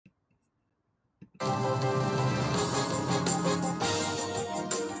So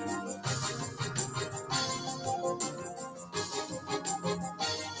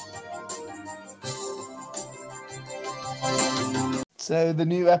the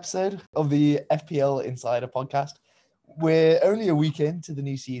new episode of the FPL Insider podcast. We're only a week into the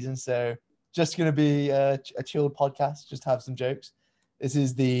new season, so just going to be a chilled podcast, just have some jokes. This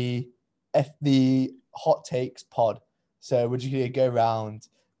is the hot takes pod. So we're just going to go around.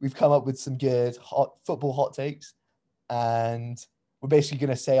 We've come up with some good football hot takes, and we're basically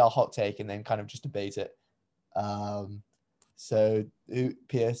going to say our hot take and then kind of just debate it. So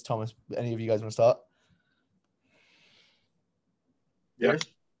Piers, Thomas, any of you guys want to start? Yeah,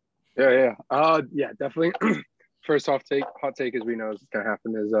 definitely. First hot take, as we know is going to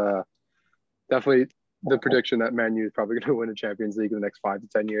happen, is definitely the prediction that Man U is probably going to win the Champions League in the next 5 to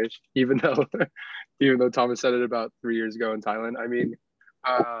 10 years. Even though Thomas said it about 3 years ago in Thailand. I mean,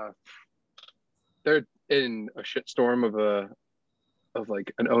 they're in a shitstorm of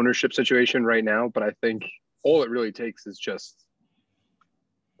like an ownership situation right now. But I think all it really takes is just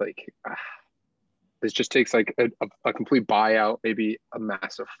like. This just takes like a complete buyout, maybe a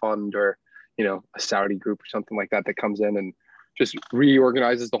massive fund or, a Saudi group or something like that comes in and just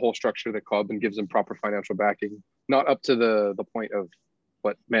reorganizes the whole structure of the club and gives them proper financial backing. Not up to the point of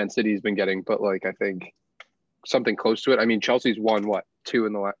what Man City's been getting, but like I think something close to it. I mean, Chelsea's won two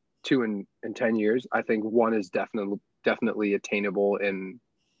in 10 years. I think one is definitely attainable in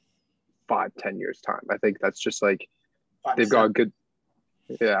 5-10 years time. I think that's just like they've got a good.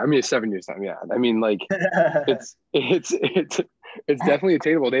 Yeah, I mean, 7 years time. Yeah, I mean, like it's definitely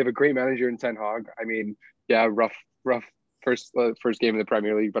attainable. They have a great manager in Ten Hag. I mean, yeah, rough first game in the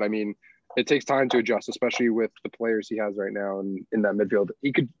Premier League, but I mean, it takes time to adjust, especially with the players he has right now and in that midfield.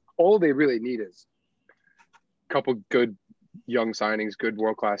 All they really need is a couple good young signings, good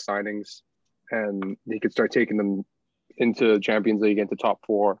world-class signings, and he could start taking them into Champions League, into top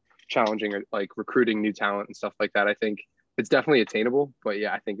 4, challenging or like recruiting new talent and stuff like that. I think it's definitely attainable, but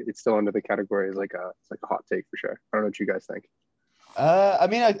yeah, I think it's still under the category as like a hot take for sure. I don't know what you guys think. I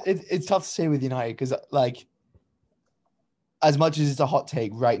mean, it's tough to say with United because like as much as it's a hot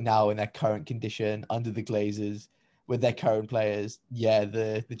take right now in their current condition under the Glazers with their current players, yeah,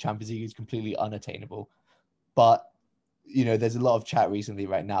 the Champions League is completely unattainable. But there's a lot of chat recently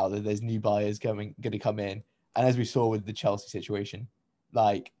right now that there's new buyers going to come in, and as we saw with the Chelsea situation,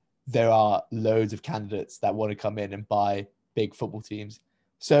 like there are loads of candidates that want to come in and buy big football teams.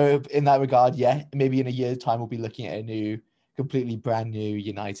 So in that regard, yeah, maybe in a year's time, we'll be looking at a completely brand new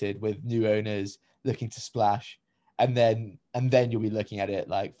United with new owners looking to splash. And then you'll be looking at it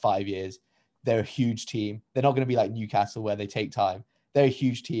like 5 years. They're a huge team. They're not going to be like Newcastle where they take time. They're a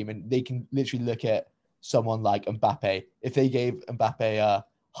huge team and they can literally look at someone like Mbappe. If they gave Mbappe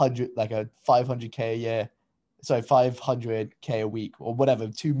 500k a year, sorry, 500k a week or whatever,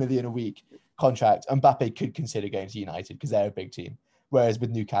 2 million a week contract, Mbappe could consider going to United because they're a big team. Whereas with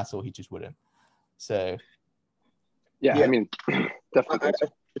Newcastle, he just wouldn't. So, yeah. I mean, definitely.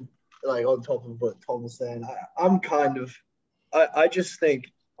 Like on top of what Tom was saying, I just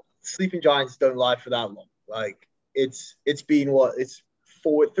think sleeping giants don't lie for that long. Like it's been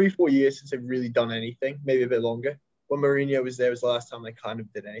 3-4 years since they've really done anything, maybe a bit longer. When Mourinho was there was the last time they kind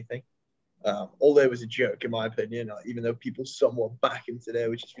of did anything. Although it was a joke, in my opinion, even though people somewhat back him today,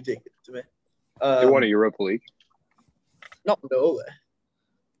 which is ridiculous to me. They won a Europa League. Not no.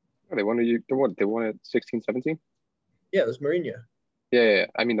 They won it 16, 17? Yeah, it was Mourinho. Yeah.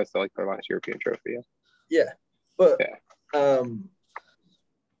 I mean, that's like their last European trophy, yeah. Yeah. But,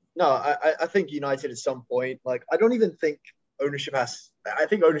 no, I think United at some point, like, I don't even think I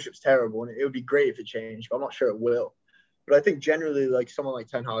think ownership's terrible, and it would be great if it changed, but I'm not sure it will. But I think generally, like, someone like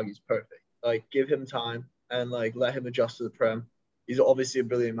Ten Hag is perfect. Like, give him time and, like, let him adjust to the Prem. He's obviously a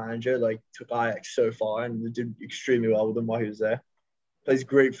brilliant manager, like, took Ajax so far and did extremely well with them while he was there. Plays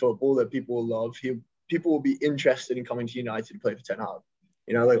great football that people will love. People will be interested in coming to United to play for Ten Hag.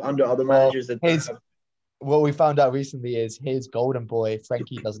 Like, under other managers that what we found out recently is his golden boy,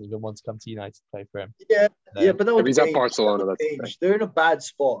 Frankie, doesn't even want to come to United to play for him. Yeah, but that would he's at Barcelona. They're in a bad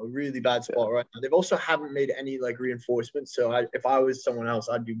spot, a really bad spot right now. They've also haven't made any like reinforcements. So if I was someone else,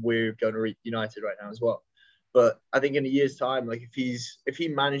 I'd be wary of going to United right now as well. But I think in a year's time, like if he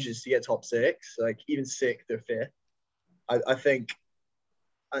manages to get top 6, like even 6th or 5th, I think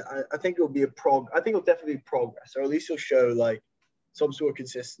it'll be I think it'll definitely be progress, or at least he'll show like some sort of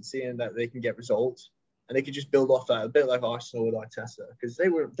consistency and that they can get results. And they could just build off that, a bit like Arsenal with Arteta, because they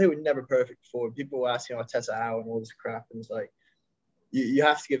were never perfect before. People were asking Arteta how and all this crap, and it's like you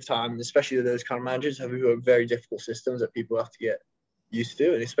have to give time, especially to those kind of managers who have very difficult systems that people have to get used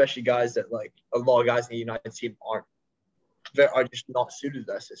to, and especially guys that like a lot of guys in the United team are just not suited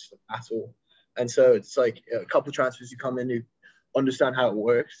to that system at all. And so it's like a couple of transfers who come in who understand how it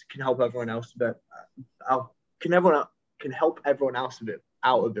works, can help everyone else a bit. Can help everyone else a bit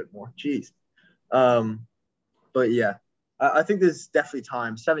more. Jeez. But yeah, I think there's definitely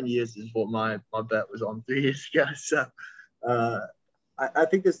time. 7 years is what my bet was on 3 years ago. So I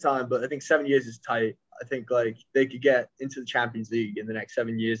think there's time, but I think 7 years is tight. I think like they could get into the Champions League in the next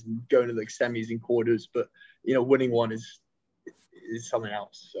 7 years and go into like semis and quarters, but winning one is something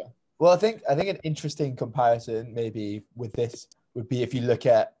else. So. Well, I think an interesting comparison maybe with this would be if you look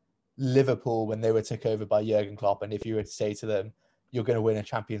at Liverpool when they were took over by Jurgen Klopp, and if you were to say to them, you're going to win a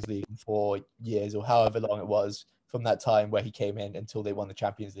Champions League in 4 years or however long it was from that time where he came in until they won the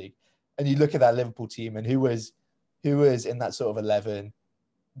Champions League. And you look at that Liverpool team and who was in that sort of 11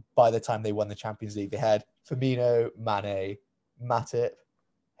 by the time they won the Champions League. They had Firmino, Mane, Matip,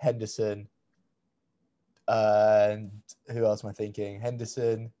 Henderson, and who else am I thinking?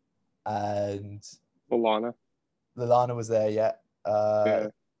 Henderson and Lallana was there, yeah.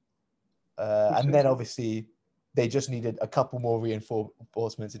 And then obviously they just needed a couple more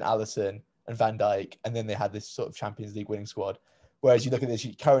reinforcements in Alisson and Van Dijk, and then they had this sort of Champions League winning squad. Whereas you look at this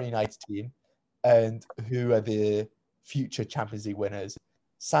current United team, and who are the future Champions League winners?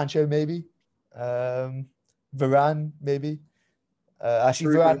 Sancho, maybe. Varane, maybe.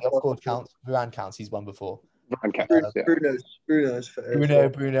 Actually, Varane, of course, counts. Varane counts. He's won before.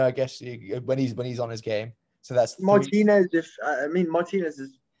 Bruno. I guess when he's on his game. So that's Martinez. Martinez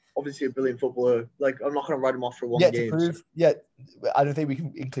is obviously a brilliant footballer. Like, I'm not going to write him off for one game. Yeah, I don't think we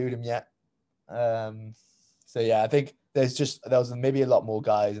can include him yet. So yeah, I think there was maybe a lot more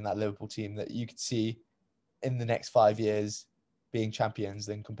guys in that Liverpool team that you could see in the next 5 years being champions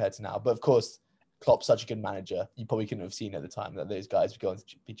than compared to now. But of course, Klopp's such a good manager. You probably couldn't have seen at the time that those guys would go on to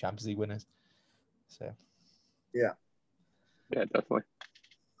be Champions League winners. So yeah, definitely.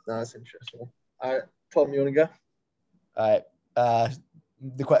 No, that's interesting. All right, Tom, you want to go? All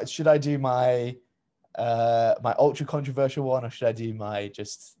right. Should I do my ultra controversial one, or should I do my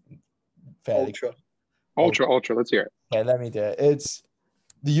just fairly ultra? Let's hear it. Okay, let me do it. It's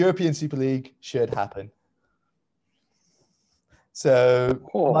the European Super League should happen. So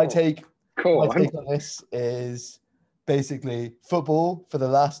my take on this is basically football for the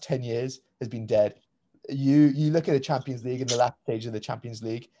last 10 years has been dead. You look at the Champions League in the last stage of the Champions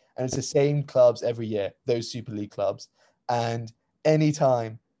League, and it's the same clubs every year, those Super League clubs. And any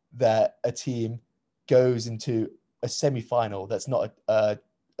time that a team goes into a semi-final that's not a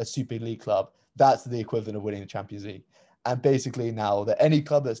Super League club, that's the equivalent of winning the Champions League. And basically now that any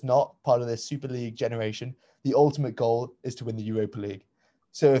club that's not part of this Super League generation, the ultimate goal is to win the Europa League.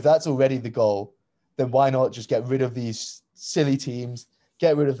 So if that's already the goal, then why not just get rid of these silly teams,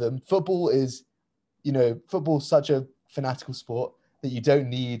 get rid of them? Football's such a fanatical sport that you don't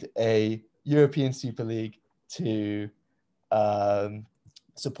need a European Super League to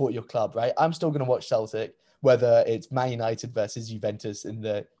support your club, right? I'm still going to watch Celtic, whether it's Man United versus Juventus in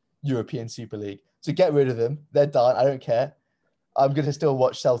the European Super League. So get rid of them. They're done. I don't care. I'm going to still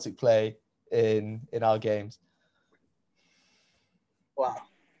watch Celtic play in our games. Wow.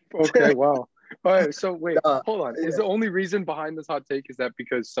 Okay, wow. All right, so wait, hold on. Is the only reason behind this hot take is that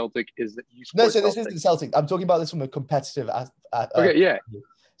because Celtic is the No, so this isn't Celtic. I'm talking about this from a competitive okay, yeah.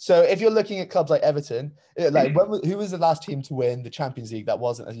 So if you're looking at clubs like Everton, who was the last team to win the Champions League that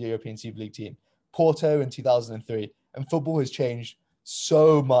wasn't a European Super League team? Porto in 2003. And football has changed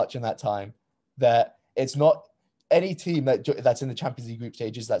so much in that time that it's not any team that's in the Champions League group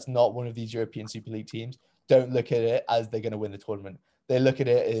stages that's not one of these European Super League teams don't look at it as they're going to win the tournament. They look at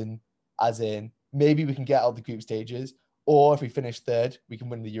it as in maybe we can get out of the group stages, or if we finish third, we can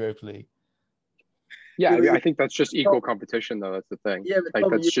win the Europa League. Yeah, I think that's just equal competition, though. That's the thing. Yeah, but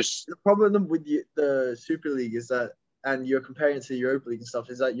the problem with the Super League is that, and you're comparing it to the Europa League and stuff,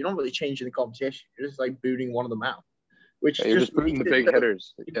 is that you're not really changing the competition. You're just like booting one of them out. You're just booting the big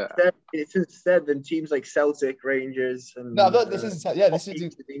hitters. Yeah. It's instead than teams like Celtic, Rangers, and this isn't. Yeah, this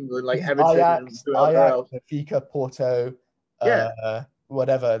is England, like Everton, Ajax, Benfica, Porto,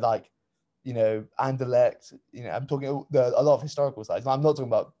 whatever. Like, Anderlecht. I'm talking a lot of historical sides. I'm not talking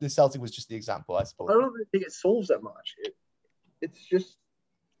about the Celtic was just the example, I suppose. I don't really think it solves that much. It's just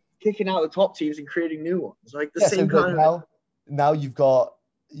kicking out the top teams and creating new ones. Like the same kind of. Now you've got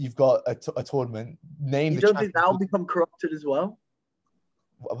a tournament named. You don't think that'll become corrupted as well?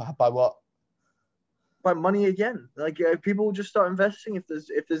 By what? By money again. Like people will just start investing if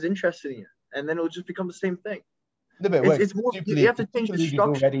there's interest in it, and then it'll just become the same thing. No, but it's more. You have to change the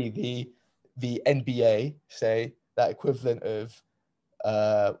structure. Already the NBA, say, that equivalent of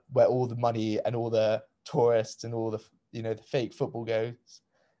where all the money and all the tourists and all the the fake football goes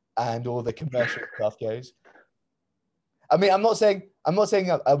and all the commercial stuff goes. I mean, I'm not saying I'm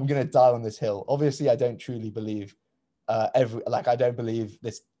going to die on this hill. Obviously, I don't truly believe I don't believe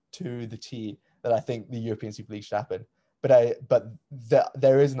this to the T that I think the European Super League should happen. But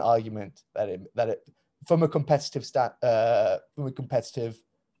there is an argument that it from a competitive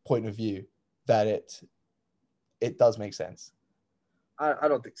point of view that it does make sense. I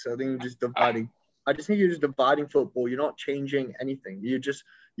don't think so. I think you're just dividing. I just think you're just dividing football. You're not changing anything.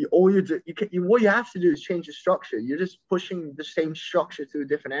 What you have to do is change the structure. You're just pushing the same structure to a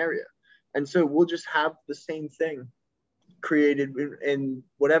different area, and so we'll just have the same thing created in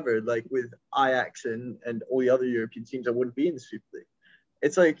whatever, like with Ajax and all the other European teams that wouldn't be in the Super League.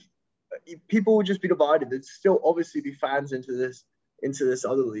 It's like people would just be divided. There'd still obviously be fans into this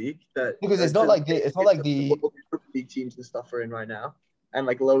other league because it's not like the Super League teams and stuff are in right now, and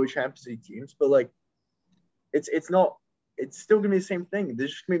like lower Champions League teams, but like it's still gonna be the same thing.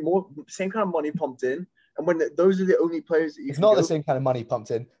 There's just gonna be more same kind of money pumped in, and when those are the only players that you it's not the same kind of money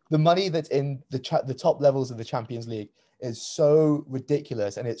pumped in. The money that's in the top levels of the Champions League is so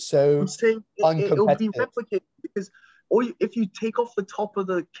ridiculous, and it's so uncompetitive. It'll be replicated because if you take off the top of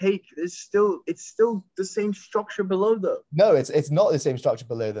the cake, it's still the same structure below them. No, it's not the same structure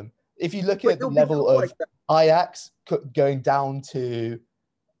below them. If you look at the level of Ajax going down to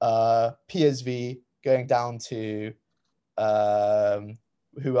PSV, going down to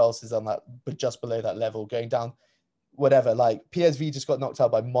who else is on that, but just below that level, going down, whatever. Like PSV just got knocked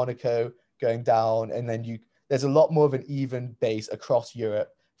out by Monaco, going down, and then there's a lot more of an even base across Europe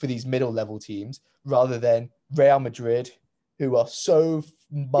for these middle level teams rather than Real Madrid, who are so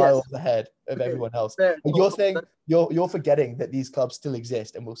miles ahead of everyone else. You're saying you're forgetting that these clubs still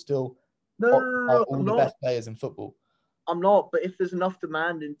exist and will still all the best players in football. I'm not, but if there's enough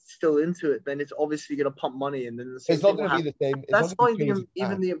demand and still into it, then it's obviously going to pump money, and then it's not going to be the same. That's not even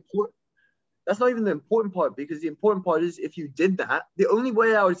the important. That's not even the important part, because the important part is if you did that. The only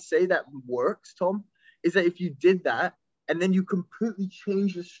way I would say that works, Tom, is that if you did that and then you completely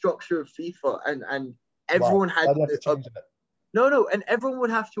change the structure of FIFA and everyone had and everyone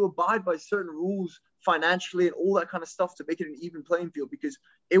would have to abide by certain rules financially and all that kind of stuff to make it an even playing field, because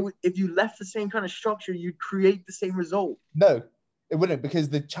if you left the same kind of structure, you'd create the same result. No, it wouldn't, because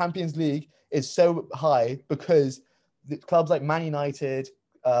the Champions League is so high because the clubs like Man United,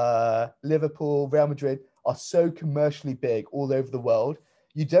 Liverpool, Real Madrid are so commercially big all over the world.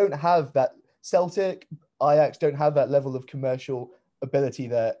 You don't have that. Celtic, Ajax don't have that level of commercial ability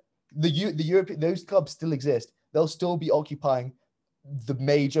that the European, those clubs still exist. They'll still be occupying the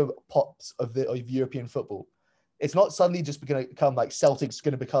major pots of European football. It's not suddenly just going to become like Celtic's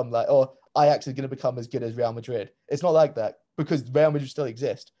going to become like, or Ajax is going to become as good as Real Madrid. It's not like that, because Real Madrid still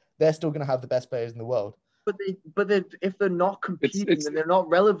exist. They're still going to have the best players in the world. But if they're not competing, then they're not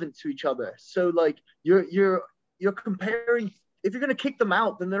relevant to each other. So like you're comparing. If you're going to kick them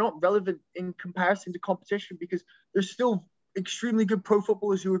out, then they're not relevant in comparison to competition, because there's still extremely good pro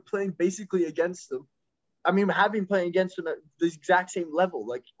footballers who are playing basically against them. I mean, have been playing against them at the exact same level.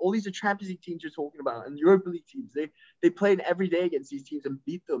 Like all these are Champions League teams you're talking about, and Europa League teams. They play every day against these teams and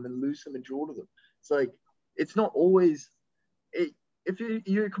beat them and lose them and draw to them. It's like it's not always. If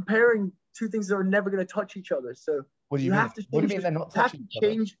you're comparing two things that are never going to touch each other, so what do you have to. What do you mean they're not touching each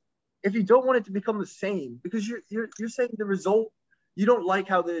other? If you don't want it to become the same, because you're saying the result, you don't like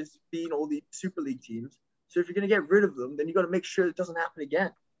how there's been all these Super League teams. So if you're going to get rid of them, then you got to make sure it doesn't happen again.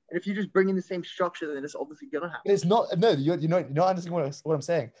 And if you just bring in the same structure, then it's obviously going to happen. It's not. No, you're not understanding what I'm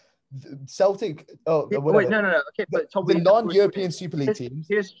saying. Celtic. Wait, no. Okay, but Tom, the non-European Super League teams.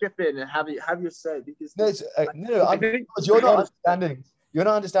 Here's chip in and have your say, because because you're not understanding. You're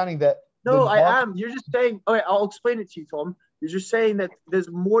not understanding that. No, I am. You're just saying. Okay, I'll explain it to you, Tom. You're just saying that there's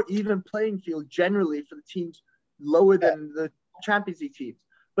more even playing field generally for the teams lower than the Champions League teams.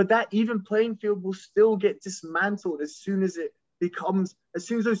 But that even playing field will still get dismantled as soon as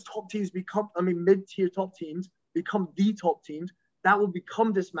those top teams mid-tier top teams become the top teams, that will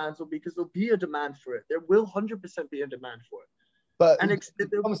become dismantled, because there'll be a demand for it. There will 100% be a demand for it. But if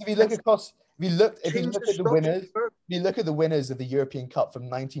you look at the winners of the European Cup from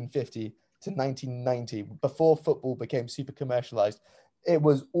 1950 to 1990, before football became super commercialized, it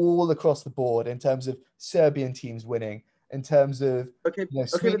was all across the board in terms of Serbian teams winning, in terms of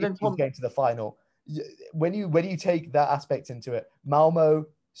Swedish teams getting to the final. When you take that aspect into it, Malmo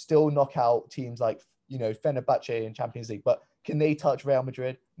still knock out teams like Fenerbahce in Champions League, but can they touch Real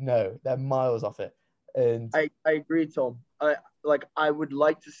Madrid? No, they're miles off it. And I agree, Tom. like I would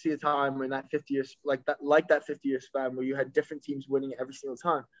like to see a time when that 50 years like that 50-year span where you had different teams winning every single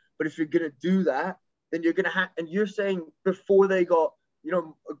time. But if you're gonna do that, then you're gonna have, and you're saying before they got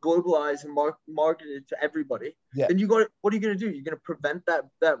globalized and marketed to everybody, Yeah. then what are you gonna do? You're gonna prevent that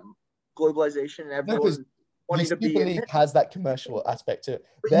globalization and No, 'cause everyone the wanting to be Super in League it. has that commercial aspect to it.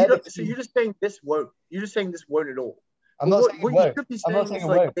 But so you're just saying this won't. You're just saying this won't at all. I'm not saying it What you won't. should be I'm not saying saying is it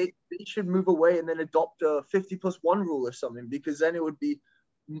like won't. they should move away and then adopt a 50+1 rule or something, because then it would be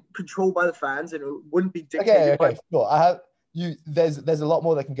controlled by the fans and it wouldn't be dictated by. Okay, sure. There's a lot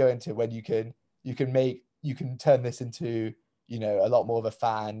more that can go into when you can turn this into a lot more of a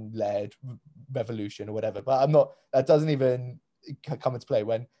fan-led revolution or whatever. But that doesn't even come into play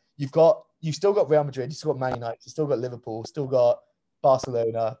when you've still got Real Madrid, you've still got Man United, you've still got Liverpool, still got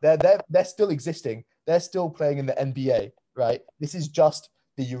Barcelona. They're still existing. They're still playing in the NBA, right? This is just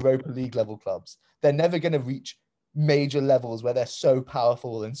the Europa League level clubs. They're never going to reach major levels where they're so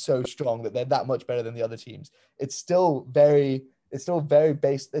powerful and so strong that they're that much better than the other teams. It's still very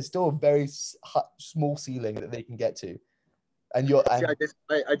base. There's still a very small ceiling that they can get to. And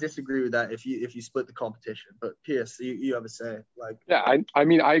I disagree with that if you split the competition. But Pierce, you have a say. Like, yeah, I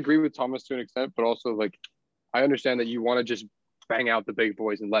mean, I agree with Thomas to an extent, but also like I understand that you want to just bang out the big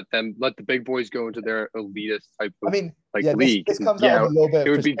boys and let the big boys go into their elitist type of league. This comes out of a little bit. It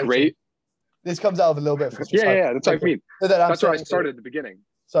would be great. This comes out of a little bit of frustration. Yeah, that's what I mean. That's where I started at the beginning.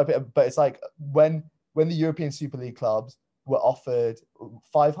 So, but it's like when the European Super League clubs were offered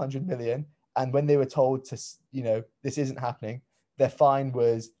 500 million, and when they were told to, this isn't happening, their fine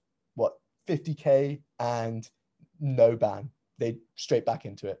was what, 50K and no ban. They straight back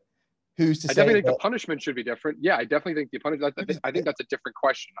into it. Who's to say? I definitely think the punishment should be different. Yeah, I definitely think the punishment. I think that's a different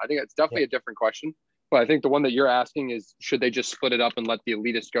question. I think it's definitely a different question. But I think the one that you're asking is, should they just split it up and let the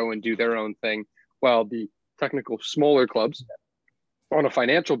elitists go and do their own thing, while the technical smaller clubs, on a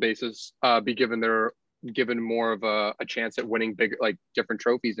financial basis, be given more of a chance at winning big, like different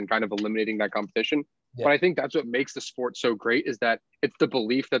trophies and kind of eliminating that competition. Yeah. But I think that's what makes the sport so great, is that it's the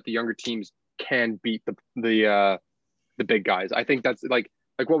belief that the younger teams can beat the big guys. I think that's like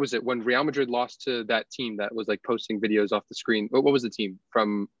what was it when Real Madrid lost to that team that was like posting videos off the screen? What was the team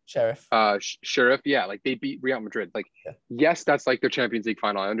from Sheriff? Sheriff, yeah, like they beat Real Madrid. Like, yes, that's like their Champions League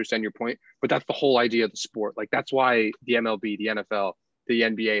final. I understand your point, but that's the whole idea of the sport. Like, that's why the MLB, the NFL, the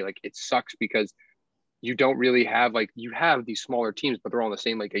NBA, like, it sucks because you don't really have, like, you have these smaller teams, but they're all in the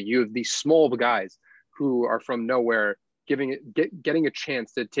same league. You have these small guys who are from nowhere getting a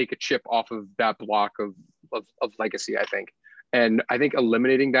chance to take a chip off of that block of legacy, I think. And I think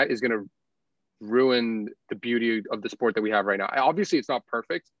eliminating that is going to ruin the beauty of the sport that we have right now. Obviously, it's not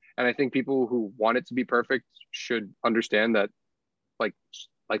perfect. And I think people who want it to be perfect should understand that, like,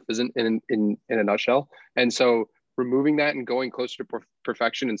 life isn't in a nutshell. And so removing that and going closer to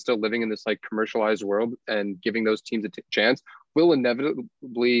perfection and still living in this like commercialized world and giving those teams a chance will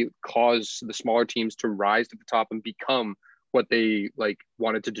inevitably cause the smaller teams to rise to the top and become what they like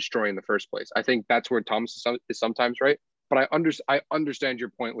wanted to destroy in the first place. I think that's where Thomas is sometimes right. But I understand your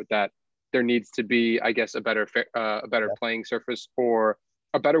point with that. There needs to be, I guess, a better playing surface or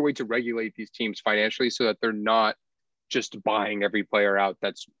a better way to regulate these teams financially so that they're not just buying every player out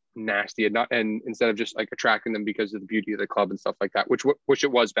that's nasty and instead of just like attracting them because of the beauty of the club and stuff like that, which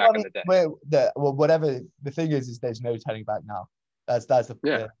it was back in the day. Whatever the thing is there's no turning back now. There's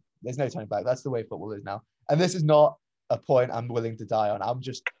no turning back. That's the way football is now. And this is not a point I'm willing to die on. I'm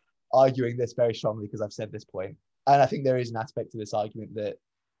just arguing this very strongly because I've said this point. And I think there is an aspect to this argument that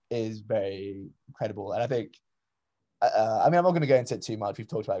is very credible. And I think, I'm not going to go into it too much. We've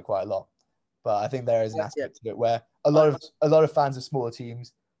talked about it quite a lot, but I think there is an aspect to it where a lot of fans of smaller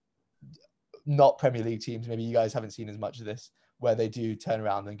teams, not Premier League teams, maybe you guys haven't seen as much of this, where they do turn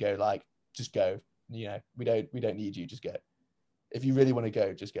around and go like, just go. We don't need you. Just go. If you really want to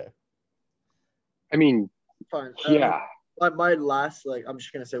go, just go. I mean, fine. Yeah. My last, I'm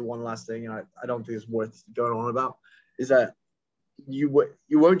just gonna say one last thing, and I don't think it's worth going on about, is that you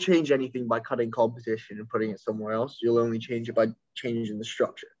won't change anything by cutting competition and putting it somewhere else. You'll only change it by changing the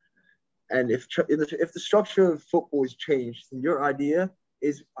structure. And if the structure of football is changed, then your idea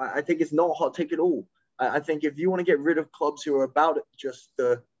is, I think it's not a hot take at all. I think if you want to get rid of clubs who are about it, just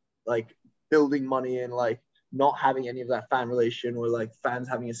the like building money and like not having any of that fan relation or like fans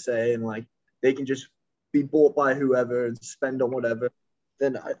having a say and like they can just be bought by whoever and spend on whatever,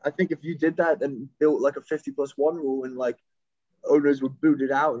 then I think if you did that and built like a 50+1 rule and like owners would boot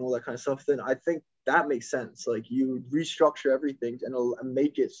it out and all that kind of stuff, then I think that makes sense. Like you restructure everything and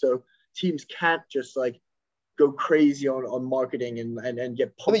make it so teams can't just like go crazy on marketing and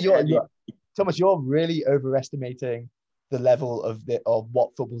get pumped. Thomas, you're really overestimating the level of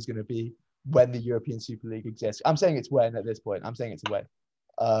what football's going to be when the European Super League exists. I'm saying it's when at this point. I'm saying it's a when.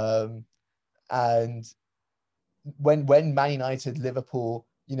 And when Man United, Liverpool,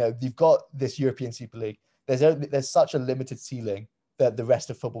 you've got this European Super League. There's such a limited ceiling that the rest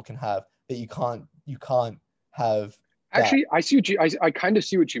of football can have that you can't have. Actually, I kind of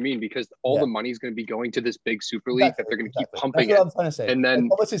see what you mean, because all the money is going to be going to this big Super League that they're going to keep pumping That's what it. I'm trying to say. And then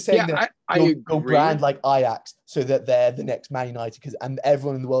Thomas is saying that you'll brand like Ajax so that they're the next Man United, and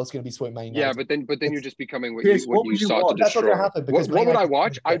everyone in the world is going to be supporting Man United. Yeah, but then you're just becoming what you sought to destroy. That's not going to happen. Because what would I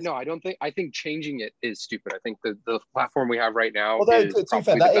watch? I don't think. I think changing it is stupid. I think the platform we have right now is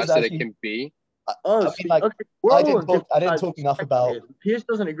probably the best that it can be. I didn't talk enough about. Pierce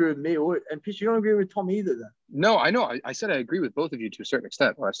doesn't agree with me, and Pierce, you don't agree with Tom either. Then no, I know. I said I agree with both of you to a certain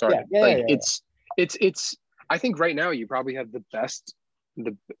extent when I started. It's. I think right now you probably have the best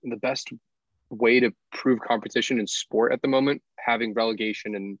way to prove competition in sport at the moment, having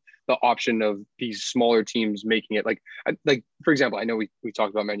relegation and the option of these smaller teams making it. Like for example, I know we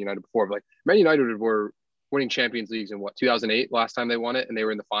talked about Man United before, but like Man United were winning Champions Leagues in 2008 last time they won it, and they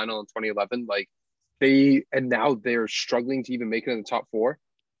were in the final in 2011. And now they're struggling to even make it in the top four.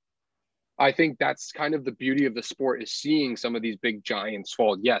 I think that's kind of the beauty of the sport, is seeing some of these big giants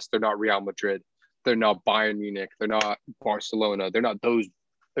fall. Yes, they're not Real Madrid, they're not Bayern Munich, they're not Barcelona, they're not those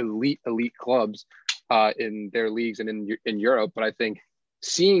elite clubs in their leagues and in Europe. But I think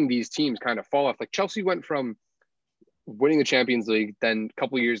seeing these teams kind of fall off, like Chelsea went from winning the Champions League, then a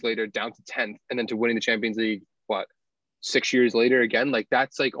couple of years later down to 10th, and then to winning the Champions League 6 years later again. Like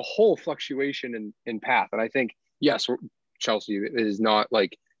that's like a whole fluctuation in path. And I think yes, Chelsea is not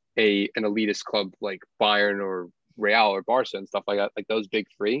like an elitist club like Bayern or Real or Barca and stuff like that, like those big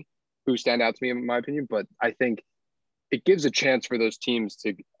three who stand out to me in my opinion. But I think it gives a chance for those teams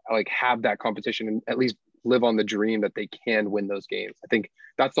to like have that competition and at least live on the dream that they can win those games. I think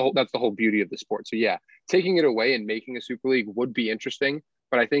that's the whole beauty of the sport. So yeah, taking it away and making a Super League would be interesting,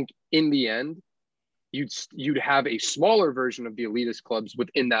 but I think in the end you'd have a smaller version of the elitist clubs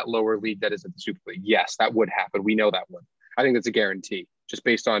within that lower league that is at the Super League. Yes, that would happen. We know that would. I think that's a guarantee, just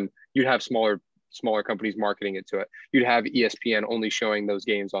based on you'd have smaller companies marketing it to it. You'd have ESPN only showing those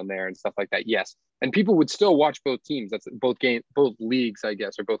games on there and stuff like that. Yes, and people would still watch both teams. That's both leagues, I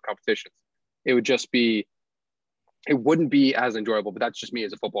guess, or both competitions. It would just be, it wouldn't be as enjoyable, but that's just me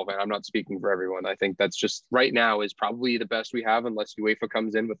as a football fan. I'm not speaking for everyone. I think that's just right now is probably the best we have, unless UEFA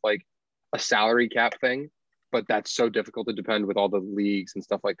comes in with like a salary cap thing, but that's so difficult to depend with all the leagues and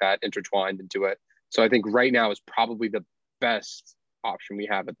stuff like that intertwined into it. So I think right now is probably the best option we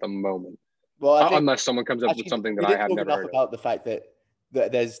have at the moment. Well, unless someone comes up with something that I have never heard about the fact that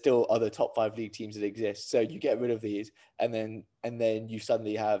there's still other top 5 league teams that exist. So you get rid of these, and then you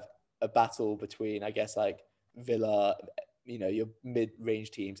suddenly have a battle between, I guess, like Villa, your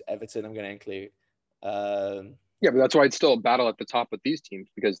mid-range teams, Everton, I'm going to include. Yeah, but that's why it's still a battle at the top with these teams,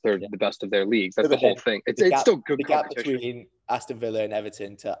 because they're the best of their leagues. That's the whole thing. It's still good the gap between Aston Villa and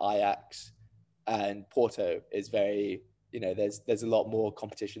Everton to Ajax and Porto is very, there's a lot more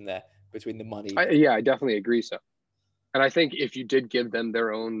competition there between the money. I definitely agree so. And I think if you did give them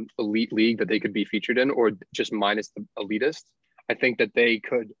their own elite league that they could be featured in, or just minus the elitist, I think that they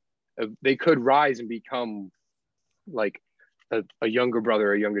could rise and become like a younger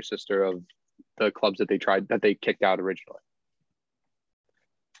brother or younger sister of the clubs that they kicked out originally.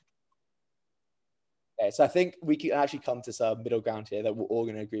 Okay, so I think we can actually come to some middle ground here that we're all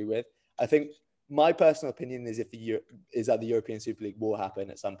going to agree with. I think my personal opinion is that the European Super League will happen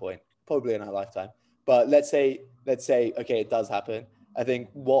at some point, probably in our lifetime. But let's say, okay, it does happen. I think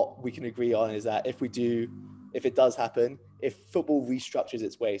what we can agree on is that if it does happen, if football restructures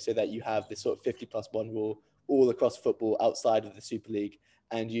its way so that you have this sort of 50+1 rule all across football outside of the Super League,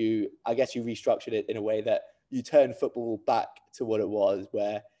 and you restructured it in a way that you turn football back to what it was,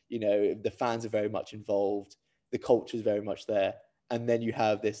 where, the fans are very much involved, the culture is very much there. And then you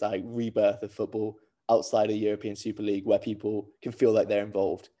have this like rebirth of football outside of the European Super League where people can feel like they're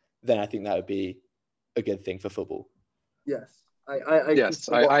involved. Then I think that would be a good thing for football. Yes. I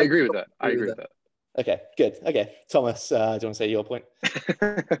agree with that. I agree with that. Okay, good. Okay. Thomas, do you want to say your point?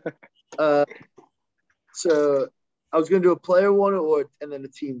 So I was going to do a player one and then a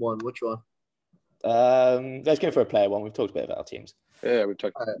team one. Which one? Let's go for a player one. We've talked a bit about our teams. Yeah, we've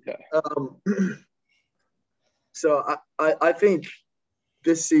talked. Yeah. So I think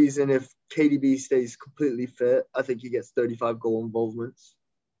this season, if KDB stays completely fit, I think he gets 35 goal involvements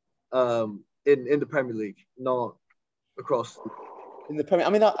in the Premier League, not across. In the Premier, I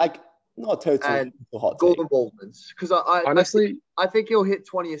mean, not a total and hot goal take. involvements, because Honestly, I think he'll hit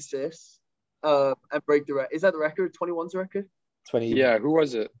 20 assists, and break the record. Is that the record? 21's record? 20. Yeah, who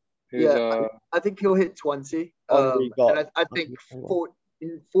was it? Who's, Yeah, I think he'll hit 20. Henry got- And I think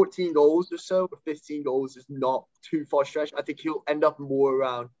 14 goals or so, but 15 goals is not too far stretched. I think he'll end up more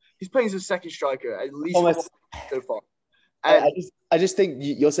around. He's playing as a second striker at least Thomas, so far. I And I just think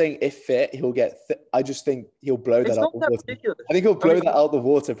you're saying if fit, he'll get. I just think he'll blow that it's out not the that water. ridiculous. I think he'll blow I mean, that out the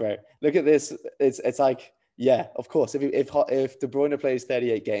water, bro. Look at this. It's like, yeah, of course. If De Bruyne plays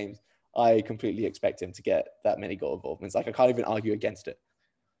 38 games, I completely expect him to get that many goal involvements. Like I can't even argue against it.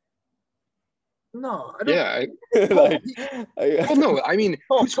 No, I don't. yeah. Like, Well, no, I mean,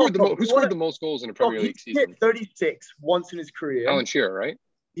 Tom, who scored Tom, who scored the most goals in a Premier League He's season? hit 36 once in his career. Alan Shearer, right?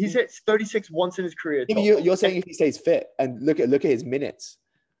 He's hit 36 once in his career. Yeah, but Tom. you're saying if he stays fit and look at his minutes.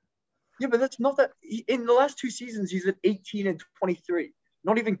 Yeah, but that's not that. In the last 2 seasons, he's at 18 and 23.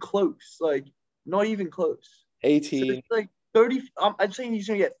 Not even close. Like, not even close. So 18. it's like 30. I'm saying he's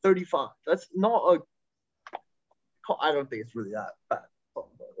going to get 35. That's not a. I don't think it's really that bad. But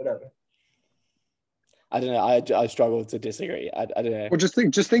whatever. I don't know. I struggle to disagree. I don't know. Well, just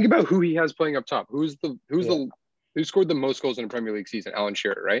think about who he has playing up top. Who scored the most goals in a Premier League season? Alan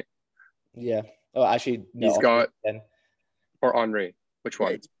Shearer, right? Yeah. Oh, actually, no. He's got Then. or Henry. Which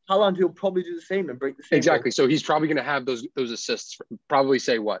one? Haaland will probably do the same and break the same. Exactly. Goal. So he's probably going to have those assists. Probably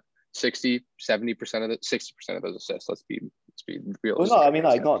say what 60, 70% of it, 60% of those assists. Let's be real. Well, no, I mean,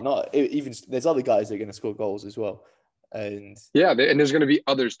 like, not even. There's other guys that are going to score goals as well, and yeah, and there's going to be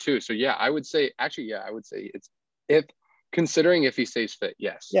others too. So yeah, I would say it's if considering if he stays fit,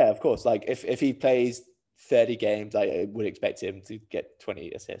 yes. Yeah, of course. Like if he plays 30 games, I would expect him to get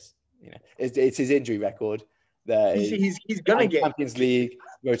 20 assists. You know, it's his injury record. He's gonna get Champions League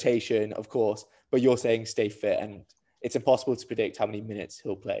rotation, of course, but you're saying stay fit, and it's impossible to predict how many minutes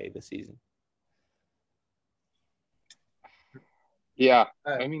he'll play this season. Yeah,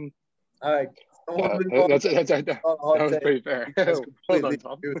 Right. I mean, all right. that was pretty fair. Hold on,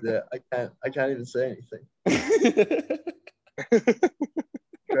 Tom. I can't even say anything.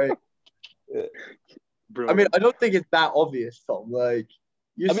 Great. Brilliant. I mean, I don't think it's that obvious, Tom. Like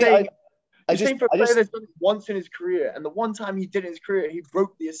you're saying. Saying for a player that's done it once in his career, and the one time he did in his career, he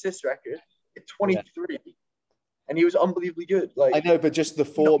broke the assist record at 23, and he was unbelievably good. Like I know, but just the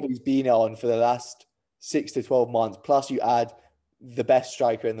form he's been on for the last 6 to 12 months, plus you add the best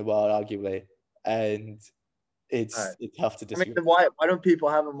striker in the world, arguably, and it's tough to disagree. I mean, why don't people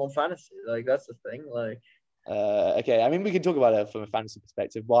have him on fantasy? Like that's the thing. Like, okay, I mean, we can talk about it from a fantasy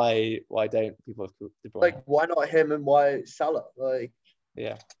perspective. Why don't people have De Bruyne? Like, why not him and why Salah? Like,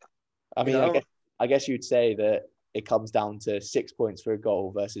 yeah. I mean, I guess you'd say that it comes down to 6 points for a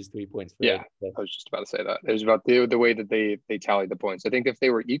goal versus 3 points for a goal. I was just about to say that. It was about the way that they tallied the points. I think if they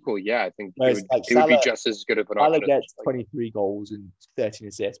were equal, I think it would be just as good of an option. Salah gets 23 goals and 13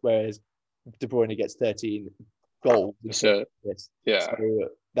 assists, whereas De Bruyne gets 13 goals and assists. Yeah. So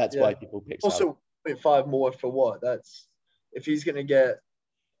that's why people pick Salah. Also, 0.5 more for what? That's if he's going to get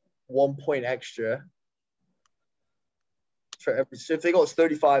 1 point extra. For every, so if they got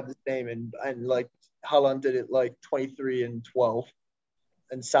 35 the same and like Haaland did it like 23 and 12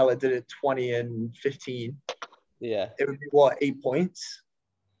 and Salah did it 20 and 15, yeah, it would be what, 8 points?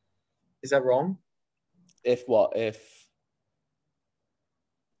 Is that wrong? If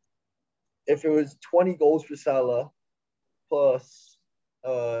it was 20 goals for Salah plus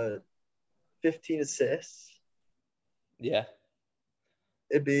 15 assists,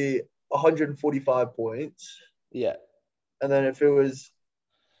 it'd be 145 points. Yeah. And then if it was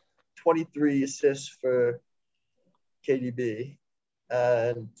 23 assists for KDB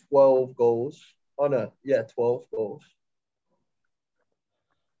and 12 goals. 12 goals.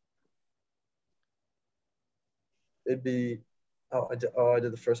 It'd be I did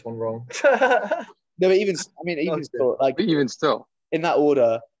the first one wrong. No, but even still, like in that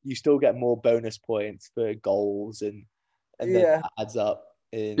order, you still get more bonus points for goals and then that adds up.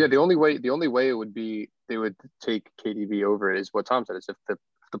 The only way it would be they would take KDB over it is what Tom said, is if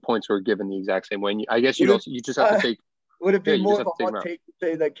the points were given the exact same way. And I guess you just have to take. Would it be more of a hot take to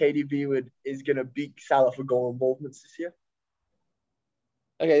say that KDB is going to beat Salah for goal involvements this year?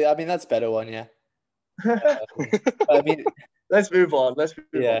 Okay, I mean that's a better one, yeah. I mean, let's move on. I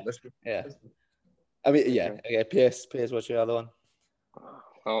mean, yeah. Okay, Piers, what's your other one?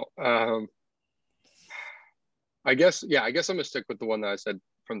 Well, I guess I'm gonna stick with the one that I said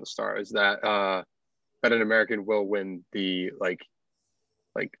from the start, is that that an American will win the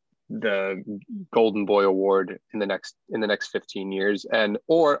the Golden Boy Award in the next 15 years, and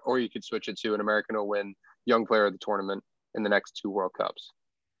or you could switch it to an American will win Young Player of the Tournament in the next 2 World Cups.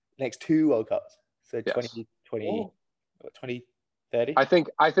 Next 2 World Cups, so yes. 2020, 20 30? I think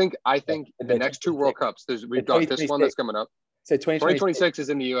the No, next two World 2026. Cups. We've got this one that's coming up. So 2026. 2026 is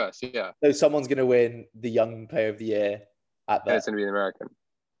in the US. Yeah, So someone's going to win the Young Player of the Year at and that. it's going to be an American.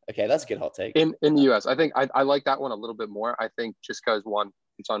 Okay, that's a good hot take. In the US. I think I like that one a little bit more. I think just because one,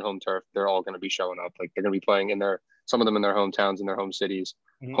 it's on home turf. They're all going to be showing up. Like they're going to be playing some of them in their hometowns, in their home cities,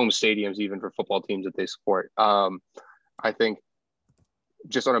 home stadiums, even for football teams that they support. I think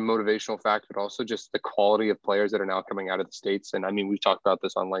just on a motivational factor, but also just the quality of players that are now coming out of the States. And I mean, we've talked about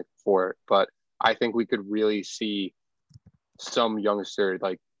this on length before, but I think we could really see some youngster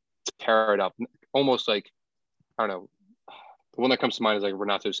like tear it up, almost like, I don't know. The one that comes to mind is like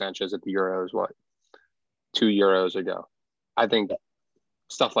Renato Sanchez at the Euros, 2 Euros ago. I think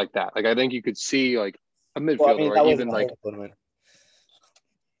stuff like that. Like I think you could see like a midfielder, Well, I mean, or that even was like, tournament.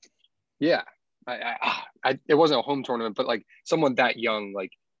 yeah, it wasn't a home tournament, but like someone that young,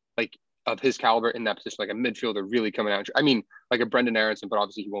 like of his caliber in that position, like a midfielder really coming out. I mean, like a Brendan Aronson, but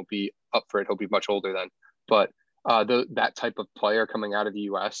obviously he won't be up for it. He'll be much older then. But that type of player coming out of the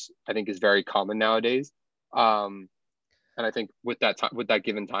US, I think is very common nowadays. And I think with that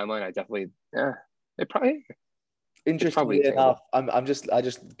given timeline, I definitely, it probably. Interestingly enough, I just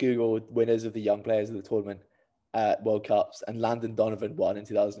googled winners of the young players of the tournament at World Cups, and Landon Donovan won in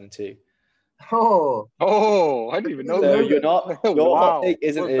 2002. Oh, I didn't even know So that. you're not your hot take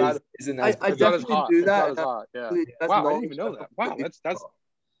isn't as I definitely do that. Hot. Yeah. That's wow, I didn't even know that. Wow,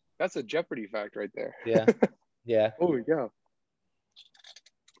 that's a Jeopardy fact right there. Yeah. Holy cow.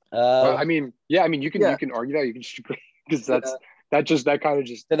 Well, I mean, you can argue that, you can because that kind of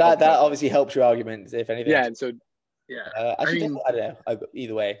just so that obviously helps your argument, if anything. Yeah, and so actually, I don't know.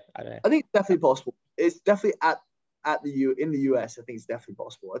 Either way, I don't know. I think it's definitely possible. It's definitely in the US. I think it's definitely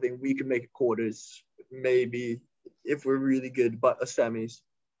possible. I think we can make a quarters, maybe if we're really good, but a semis.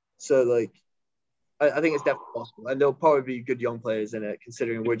 So like, I think it's definitely possible, and there'll probably be good young players in it,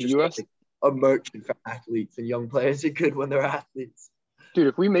 considering we're just like a merchant for athletes, and young players are good when they're athletes. Dude,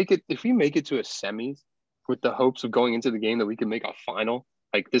 if we make it to a semis with the hopes of going into the game that we can make a final,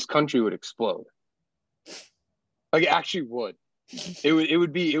 like this country would explode. Like it actually would. It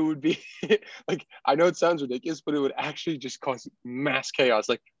would be like, I know it sounds ridiculous, but it would actually just cause mass chaos.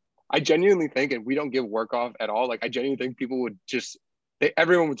 Like I genuinely think, and we don't give work off at all, like I genuinely think people would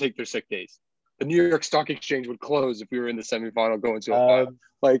everyone would take their sick days. The New York Stock Exchange would close if we were in the semifinal going to a final.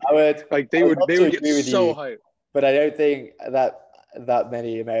 They would get so hyped. But I don't think that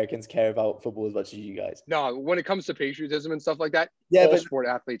many Americans care about football as much as you guys. No, when it comes to patriotism and stuff like that, sport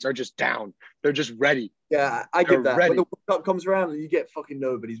athletes are just down. They're just ready. Yeah, I get that. Ready. When the World Cup comes around, you get fucking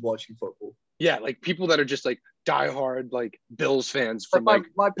nobody's watching football. Yeah, like people that are just like diehard like Bills fans from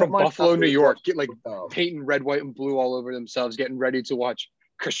from Buffalo, New York, get like painting red, white, and blue all over themselves, getting ready to watch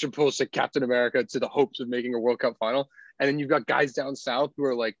Christian Pulisic, Captain America, to the hopes of making a World Cup final. And then you've got guys down south who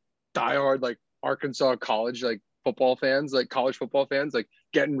are like diehard like Arkansas college like football fans, like college football fans, like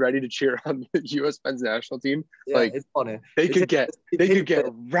getting ready to cheer on the U.S. men's national team. Yeah, like it's funny. They could get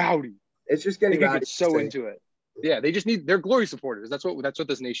rowdy. It's just getting rowdy. Get so into it. Yeah, they're glory supporters. That's what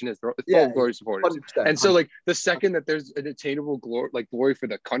this nation is. It's full of glory supporters. 100%. And so like the second that there's an attainable glory for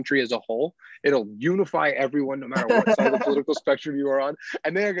the country as a whole, it'll unify everyone no matter what side of the political spectrum you are on,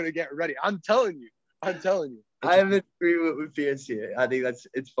 and they're gonna get ready. I'm telling you. I have an agreement with Piers here. I think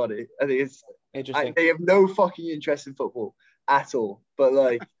it's funny. I think it's interesting. They have no fucking interest in football at all, but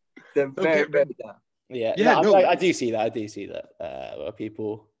like they're very down. I do see that.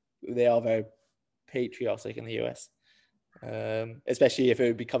 People, they are very patriotic in the US, especially if it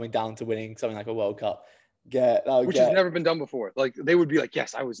would be coming down to winning something like a World Cup, which has never been done before. Like they would be like,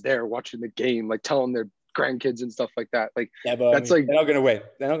 "Yes, I was there watching the game," like telling their grandkids and stuff like that. Like, yeah, but that's like they're not going to win.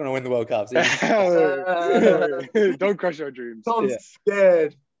 They're not going to win the World Cup. Don't crush our dreams. I'm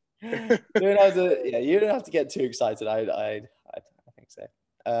scared. You don't have to get too excited. I think so.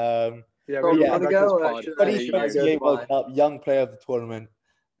 We're gonna go. 2028 World Cup, young player of the tournament.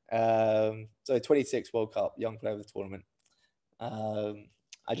 26 World Cup, young player of the tournament.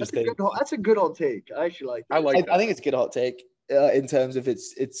 I just think that's a good hot take. I actually like it. I think it's a good hot take in terms of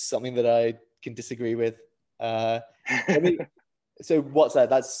it's something that I can disagree with. So what's that?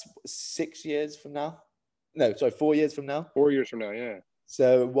 That's 6 years from now? No, sorry, 4 years from now? 4 years from now, yeah.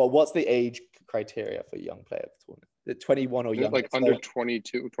 So what's the age criteria for young player of the tournament? The 21 or younger? Like under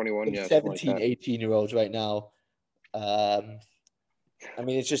 22, 21, yeah. 17, 18-year-olds right now. I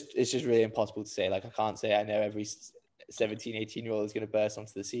mean, it's just really impossible to say. Like, I can't say I know every 17, 18-year-old is going to burst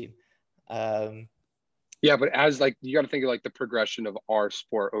onto the scene. Yeah, but as like, you got to think of like the progression of our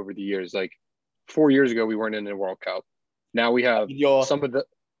sport over the years. Like 4 years ago, we weren't in a World Cup. Now we have some of the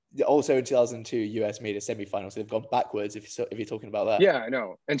Also in 2002, US made a semi-final, so they've gone backwards. If you're talking about that, Yeah, I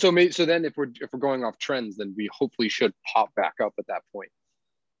know. And so then if we're going off trends, then we hopefully should pop back up at that point.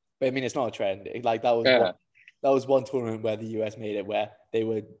 But I mean, it's not a trend. Like that was one tournament where the US made it, where they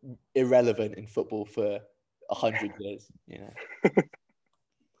were irrelevant in football for 100 years. You know.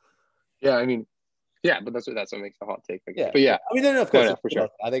 Yeah, I mean, yeah, but that's what makes a hot take. Yeah, but yeah, I mean, no, of course, no, for sure.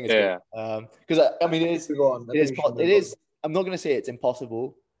 I think it's good. Because I mean, it is. I'm not going to say it's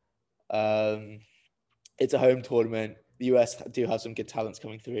impossible. It's a home tournament. The US do have some good talents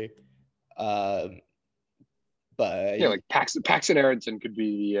coming through. But yeah, like Paxton Aronson could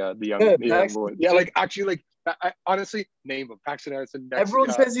be the young boy. Yeah, like actually, like I honestly name him Paxton Aronson.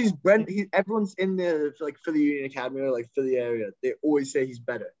 Everyone says he's Brent. Everyone's in the like Philly Union Academy or like Philly area. They always say he's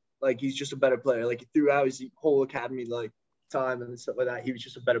better. Like he's just a better player. Like throughout his whole academy like time and stuff like that, he was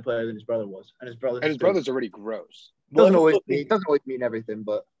just a better player than his brother was. And his brother's already gross. Doesn't always mean everything,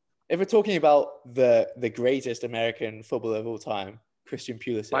 but if we're talking about the greatest American footballer of all time, Christian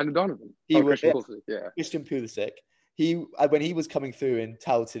Pulisic. Landon Donovan. Christian Pulisic. When he was coming through and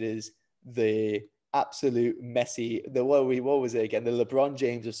touted as the absolute Messi, what was it again? The LeBron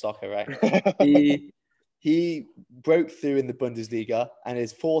James of soccer, right? He broke through in the Bundesliga, and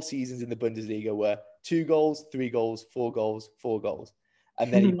his 4 seasons in the Bundesliga were 2 goals, 3 goals, 4 goals, 4 goals,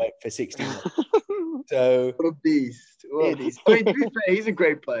 and then he went for 16. So what a beast! What a beast. I mean, to be fair, he's a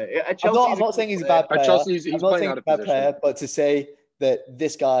great player. I'm not saying he's a bad player. At Chelsea, he's playing out of position. Player, but to say that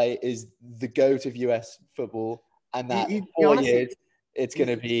this guy is the GOAT of US football, and that 4 years it's going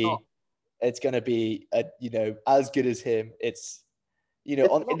to be as good as him. It's in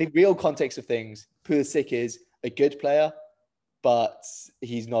the real context of things, Pulisic is a good player, but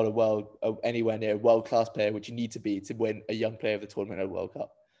he's not anywhere near a world-class player, which you need to be to win a young player of the tournament at a World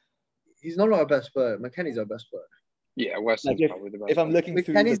Cup. He's not our best player. McKennie's our best player. Yeah, Weston's probably the best. If I'm looking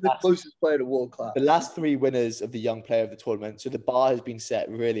through McKennie's the closest player to world class. The last 3 winners of the young player of the tournament, so the bar has been set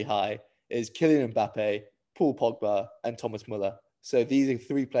really high, is Kylian Mbappe, Paul Pogba, and Thomas Muller. So these are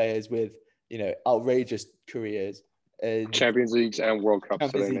 3 players with outrageous careers in Champions Leagues and World Cups.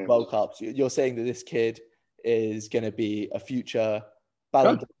 Champions League, World Cups. You're saying that this kid is going to be a future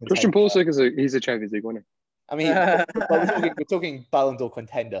Ballon d'Or contender. Christian Pulisic he's a Champions League winner. I mean, we're talking Ballon d'Or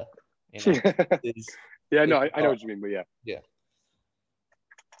contender. Yeah, no, I know what you mean, but yeah.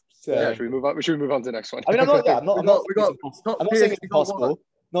 So should we move on? Should we move on to the next one? I mean, I'm not saying it's impossible.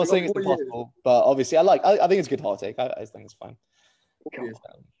 Not saying it's impossible, but obviously, I think it's a good hot take. I think it's fine.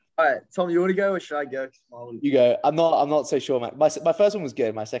 All right, Tom, you want to go or should I go? You go. I'm not so sure. My first one was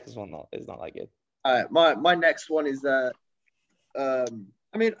good. My second one is not that good. All right, my next one is that. I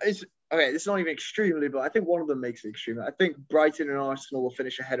mean, it's okay. It's not even extremely, but I think one of them makes it extreme. I think Brighton and Arsenal will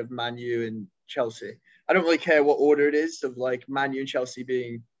finish ahead of Man U and Chelsea. I don't really care what order it is of like Man U and Chelsea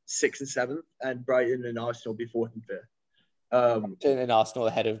being 6th and 7th, and Brighton and Arsenal be 4th and 5th. Brighton and Arsenal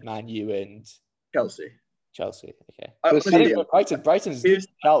ahead of Man U and Chelsea. Okay. Brighton's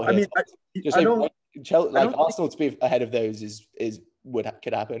out here. I mean, Arsenal to be ahead of those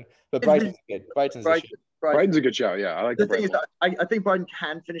could happen, but Brighton's good. Brighton's a good show. Yeah, I like the thing is that I think Brighton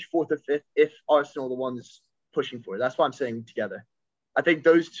can finish 4th or 5th if Arsenal are the ones pushing for it. That's why I'm saying together. I think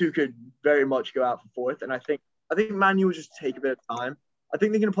those two could very much go out for 4th, and I think Man U will just take a bit of time. I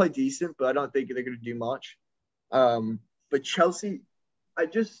think they're going to play decent, but I don't think they're going to do much. But Chelsea, I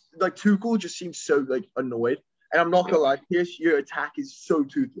just like Tuchel just seems so like annoyed, and I'm not gonna lie, your attack is so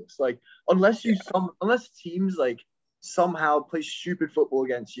toothless. Like unless teams like somehow play stupid football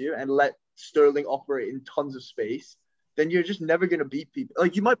against you and let Sterling operate in tons of space, then you're just never gonna beat people.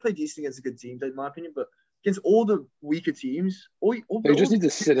 Like you might play decent against a good team, in my opinion, but against all the weaker teams, they just need to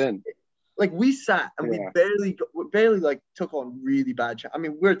sit in. Like we sat and we barely like took on really bad. I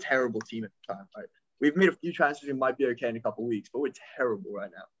mean, we're a terrible team at the time, right? We've made a few transfers and might be okay in a couple of weeks, but we're terrible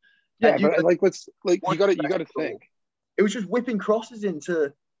right now. Yeah, but you got to think. It was just whipping crosses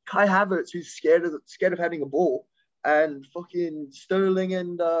into Kai Havertz, who's scared of having a ball, and fucking Sterling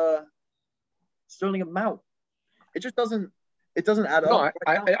and Mount. It just doesn't add up.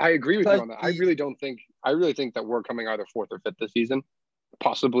 I agree with you on that. I really think that we're coming either 4th or 5th this season.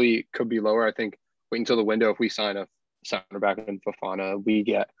 Possibly could be lower. I think wait until the window. If we sign a center back in Fofana, we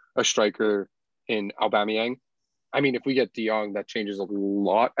get a striker in Aubameyang. I mean, if we get De Jong, that changes a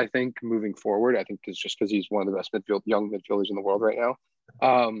lot, I think, moving forward. I think it's just because he's one of the best young midfielders in the world right now.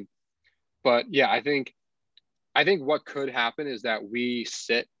 But yeah, I think what could happen is that we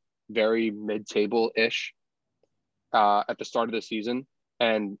sit very mid-table-ish at the start of the season,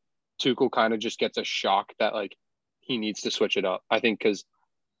 and Tuchel kind of just gets a shock that like he needs to switch it up. I think because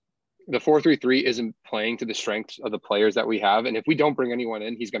the 4-3-3 isn't playing to the strengths of the players that we have. And if we don't bring anyone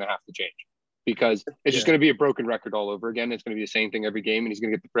in, he's going to have to change because it's just going to be a broken record all over again. It's going to be the same thing every game. And he's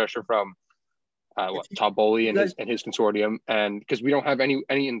going to get the pressure from Todd Bowley and his consortium. And because we don't have any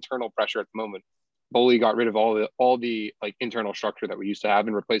internal pressure at the moment, Bowley got rid of all the like internal structure that we used to have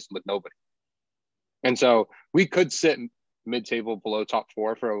and replaced them with nobody. And so we could sit mid-table below top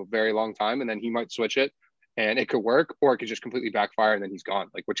 4 for a very long time, and then he might switch it and it could work, or it could just completely backfire and then he's gone,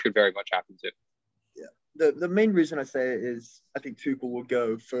 like, which could very much happen too. Yeah. The main reason I say it is I think Tuchel will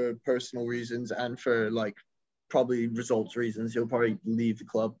go for personal reasons and for like probably results reasons. He'll probably leave the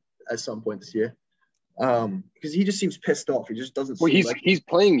club at some point this year. Because he just seems pissed off. He just doesn't. Well, he's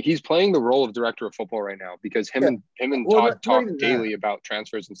playing the role of director of football right now because him and Todd talk daily about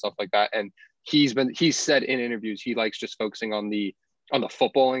transfers and stuff like that. And he's said in interviews he likes just focusing on the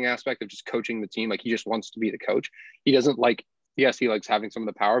footballing aspect of just coaching the team. Like, he just wants to be the coach. He doesn't like. Yes, he likes having some of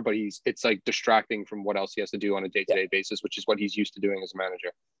the power, but it's like distracting from what else he has to do on a day-to-day basis, which is what he's used to doing as a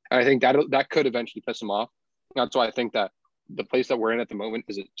manager. And I think that could eventually piss him off. That's why I think that the place that we're in at the moment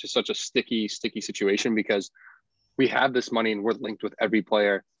is just such a sticky situation because we have this money and we're linked with every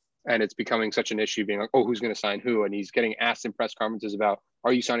player, and it's becoming such an issue being like, oh, who's going to sign who? And he's getting asked in press conferences about,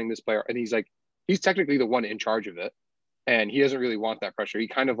 are you signing this player? And he's technically the one in charge of it. And he doesn't really want that pressure. He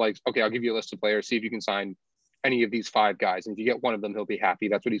kind of like, okay, I'll give you a list of players, see if you can sign any of these 5 guys. And if you get one of them, he'll be happy.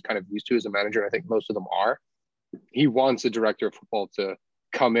 That's what he's kind of used to as a manager. And I think most of them are. He wants the director of football to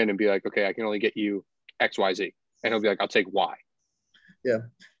come in and be like, okay, I can only get you X, Y, Z. And he'll be like, I'll take Y. Yeah.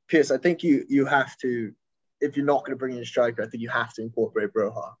 Pierce, I think you have to, if you're not going to bring in a striker, I think you have to incorporate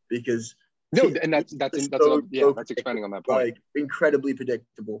Broha because that's expanding on that point. Like, incredibly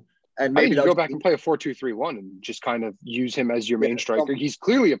predictable. And maybe go back and play a 4-2-3-1 and just kind of use him as your main striker. He's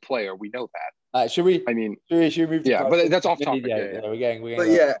clearly a player. We know that. Should we? I mean, should we move? Yeah, but that's off topic. Yeah, we're getting. But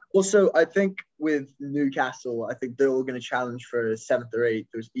yeah, also I think with Newcastle, I think they're all going to challenge for 7th or 8th,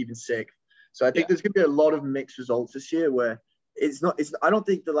 or even 6th. So I think there's going to be a lot of mixed results this year where I don't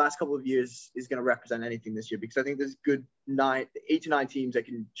think the last couple of years is going to represent anything this year because I think there's good 8 to 9 teams that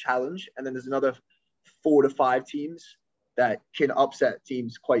can challenge, and then there's another 4 to 5 teams that can upset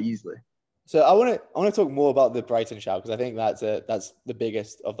teams quite easily. So I want to talk more about the Brighton shout because I think that's the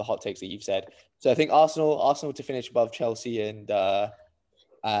biggest of the hot takes that you've said. So I think Arsenal to finish above Chelsea and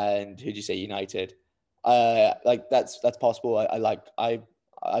who'd you say, United? Like that's possible. I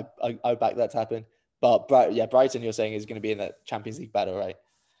back that to happen. But Brighton, you're saying, is going to be in the Champions League battle, right?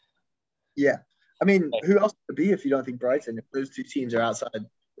 Yeah. I mean, who else would it be if you don't think Brighton? If those 2 teams are outside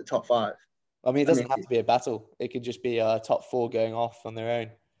the top 5. I mean, it doesn't have to be a battle. It could just be a top 4 going off on their own.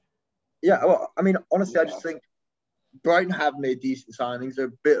 Yeah, well, I mean, honestly, I just think Brighton have made decent signings. They're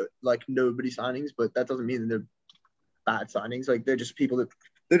a bit like nobody signings, but that doesn't mean they're bad signings. Like, they're just people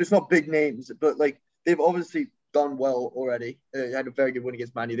they're just not big names, but like they've obviously done well already. They had a very good win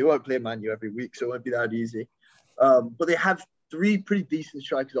against Man U. They won't play Man U every week, so it won't be that easy. But they have 3 pretty decent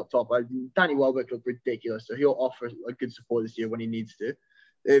strikers up top. Danny Welbeck looked ridiculous, so he'll offer a good support this year when he needs to.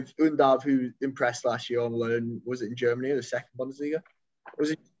 If Undav, who impressed last year on loan, was it in Germany or the second Bundesliga?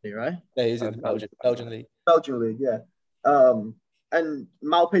 Was it Germany, right? Yeah, he's in the Belgian league. Belgian league, yeah. And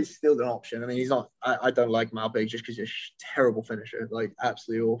Maupay's still an option. I mean, he's not. I don't like Maupay just because he's a terrible finisher, like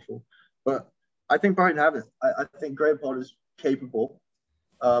absolutely awful. But I think Brighton have it. I think Graham Potter's capable.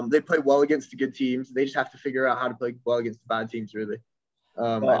 They play well against the good teams. They just have to figure out how to play well against the bad teams, really.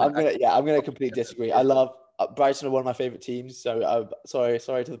 I'm gonna completely disagree. I love Brighton are one of my favorite teams. So sorry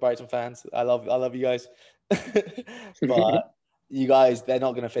to the Brighton fans. I love you guys, but you guys, they're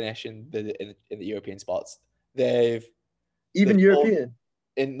not gonna finish in the European spots. Not in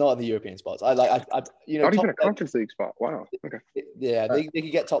the European spots. Not even a Conference League spot. Wow. Okay. Yeah, they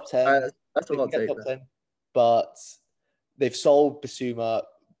could get top 10. That's a hot take. Top 10, but they've sold Bissouma,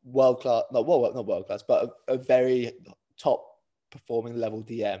 world class, not world class, but a very top performing level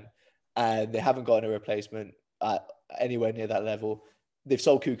DM, and they haven't gotten a replacement at anywhere near that level. They've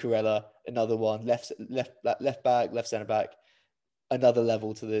sold Cucurella, another one, left back, left centre back, another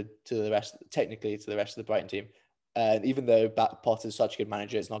level to the rest, technically to the rest of the Brighton team. And even though Potter's such a good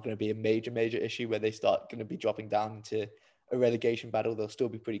manager, it's not going to be a major issue where they start going to be dropping down into a relegation battle. They'll still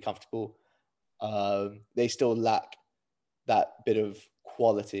be pretty comfortable. They still lack that bit of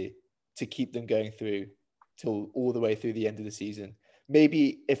quality to keep them going through till all the way through the end of the season.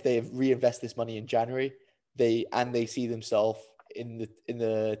 Maybe if they reinvest this money in January, they see themselves in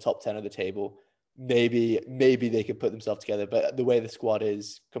the top 10 of the table, maybe they could put themselves together. But the way the squad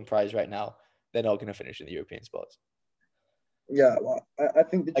is comprised right now, they're not going to finish in the European spots. Yeah, well, I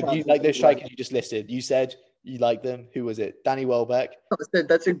think like those strikers you just listed. You said you like them. Who was it? Danny Welbeck.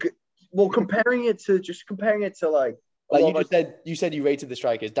 That's a good. Well, comparing it to like you said you rated the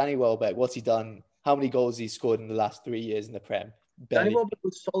strikers. Danny Welbeck, what's he done? How many goals he scored in the last 3 years in the Prem? Danny Welbeck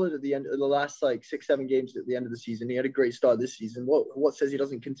was solid at the end of the last like 6-7 games at the end of the season. He had a great start this season. What says he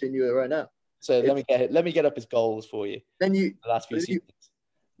doesn't continue it right now? So let me get up his goals for you. Then the last few seasons.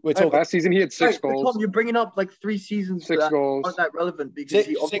 We're talking last season he had 6 goals. Tom, you're bringing up like 3 seasons 6 goals. Aren't that relevant because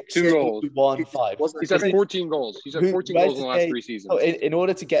he 2 goals. 1, 5. He's had 14 goals. He's had 14 goals in the last 3 seasons. In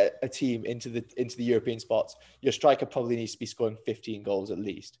order to get a team into the European spots, your striker probably needs to be scoring 15 goals at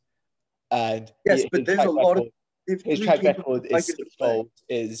least. And yes, but there's a lot of his track record is 6 goals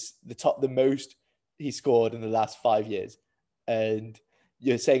is the most he scored in the last 5 years. And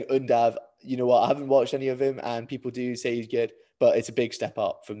you're saying Undav, you know what? I haven't watched any of him, and people do say he's good, but it's a big step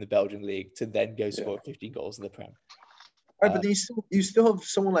up from the Belgian league to then go score 15 goals in the Prem. Right, but you still have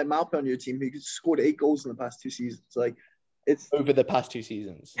someone like Malpe on your team who scored 8 goals in the past 2 seasons. Like it's over the past 2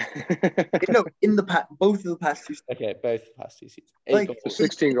 seasons. In the both of the past 2 seasons. Okay, both the past 2 seasons.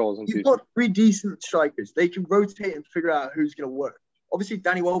 16 goals in 2 seasons. You've got 3 decent strikers. They can rotate and figure out who's going to work. Obviously,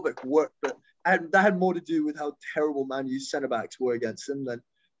 Danny Welbeck worked, but that had more to do with how terrible Man U's centre backs were against him than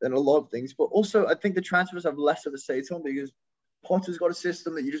a lot of things. But also, I think the transfers have less of a say to them because Potter's got a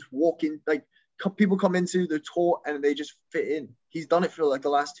system that you just walk in, like people come into, they're taught, and they just fit in. He's done it for like the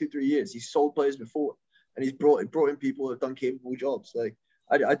last 2-3 years. He's sold players before, and he's brought in people who have done capable jobs. Like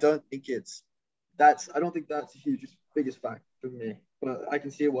I don't think that's the biggest fact for me. But I can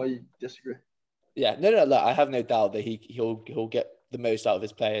see why you disagree. Yeah, no. I have no doubt that he'll get the most out of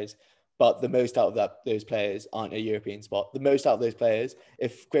his players. But the most out of those players aren't a European spot. The most out of those players,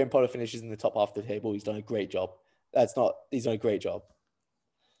 if Graham Potter finishes in the top half of the table, he's done a great job. He's done a great job.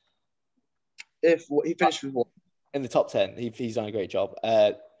 If he finishes in the top 10, he's done a great job.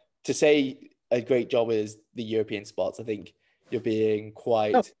 To say a great job is the European spots, I think you're being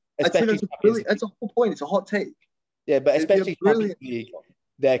quite. No, that's a whole point. It's a hot take. Yeah, but especially Champions League,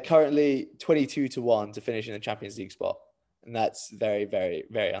 they're currently 22-1 to finish in the Champions League spot, and that's very, very,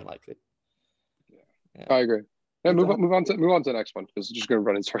 very unlikely. Yeah. I agree. Yeah, move on to the next one because it's just going to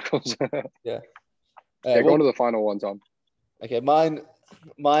run in circles. Yeah. Go on to the final one, Tom. Okay, mine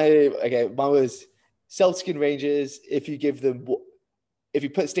was Celtic and Rangers. If you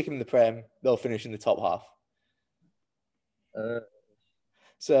stick them in the Prem, they'll finish in the top half.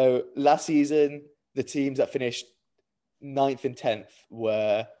 So last season, the teams that finished 9th and 10th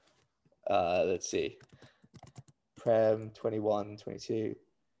were, let's see, Prem 21, 22.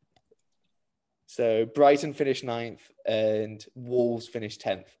 So Brighton finished 9th and Wolves finished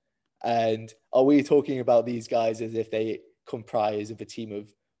 10th. And are we talking about these guys as if they comprise of a team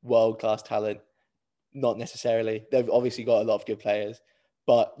of world-class talent? Not necessarily. They've obviously got a lot of good players,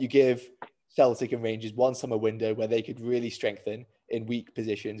 but you give Celtic and Rangers one summer window where they could really strengthen in weak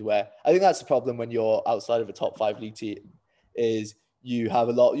positions, where I think that's the problem when you're outside of a top 5 league team is you do have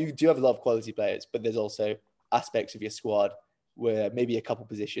a lot of quality players, but there's also aspects of your squad where maybe a couple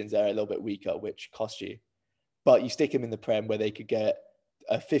positions are a little bit weaker, which cost you. But you stick them in the Prem where they could get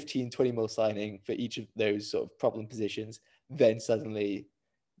a 15-20 mil signing for each of those sort of problem positions, then suddenly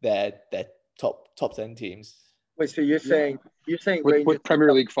they're top 10 teams. Wait, so you're saying with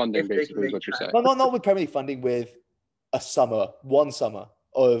Premier League funding, basically, is what you're saying? No, not with Premier League funding, with one summer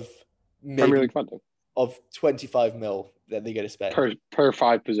of Premier League funding of 25 mil that they get to spend per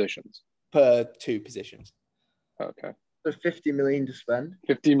 5 positions, per 2 positions. Okay. So 50 million to spend.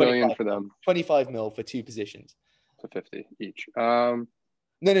 50 million for them. 25 mil for 2 positions. So 50 each. No,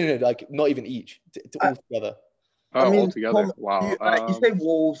 like not even each. All together. Altogether. Wow. You say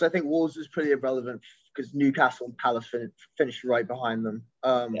Wolves. I think Wolves is pretty irrelevant because Newcastle and Palace finished right behind them.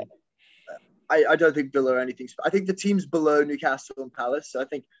 Yeah. I don't think Villa or anything. I think the teams below Newcastle and Palace. So I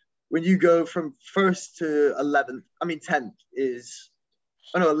think when you go from 1st to 11th, 10th is...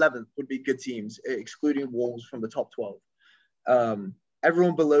 11th would be good teams, excluding Wolves from the top 12.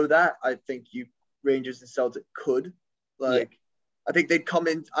 Everyone below that, I think Rangers and Celtic could. I think they'd come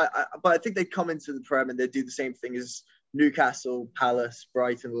in, but I think they'd come into the Prem and they'd do the same thing as Newcastle, Palace,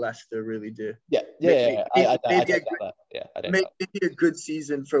 Brighton, Leicester really do. Maybe a good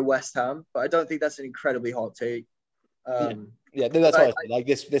season for West Ham, but I don't think that's an incredibly hot take. That's what I think. Like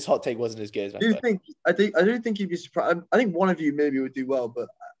this hot take wasn't as good as I do think you'd be surprised. I think one of you maybe would do well, but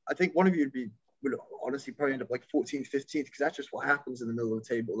I think one of you would honestly probably end up like 14th, 15th, because that's just what happens in the middle of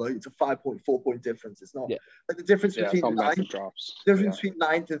the table. Like it's a 5.4 point difference. It's not like the difference between 9th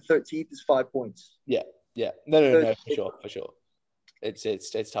and 13th is 5 points. No, for sure.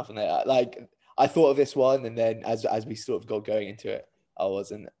 It's tough on there. Like I thought of this one, and then as we sort of got going into it, I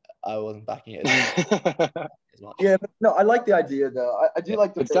wasn't I wasn't backing it as much. Yeah, but no, I like the idea though. I do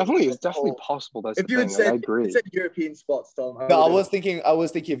like the. It's definitely possible. That's if the you thing. had said, I agree. if you said European spots, Tom. No, I was thinking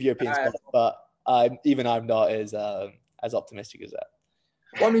of European Ah. spots, but I'm not as optimistic as that.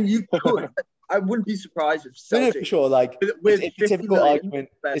 Well, I mean, you could. I wouldn't be surprised if No, Celtic for sure. Like with it's a 50 typical million argument.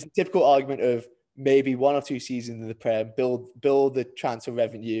 spent. It's a typical argument of maybe 1 or 2 seasons in the Prem, build the transfer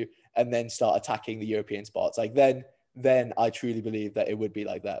revenue, and then start attacking the European spots. Like then I truly believe that it would be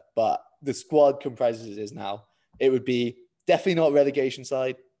like that. But the squad comprises it is now. It would be definitely not relegation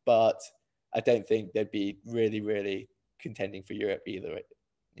side, but I don't think they'd be really, really contending for Europe either.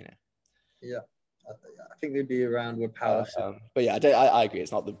 You know. Yeah, I think they'd be around where Palace. But yeah, I agree.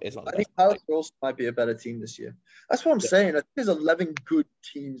 It's not the I best. think Palace also might be a better team this year. That's what I'm saying. I think there's 11 good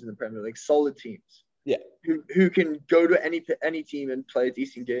teams in the Premier League, solid teams. Yeah. Who can go to any team and play a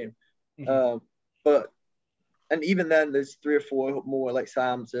decent game. Mm-hmm. And even then, there's 3 or 4 more like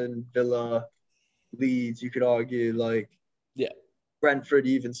Southampton, Villa, Leeds. You could argue like Brentford.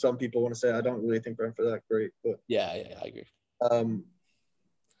 Even some people want to say I don't really think Brentford are that great, but yeah, I agree.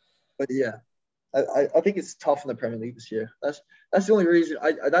 But yeah, I think it's tough in the Premier League this year. That's the only reason.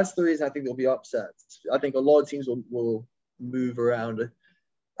 That's the reason I think there'll be upsets. I think a lot of teams will move around.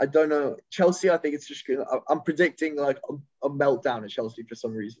 I don't know. Chelsea, I think it's just good. I'm predicting like a meltdown at Chelsea for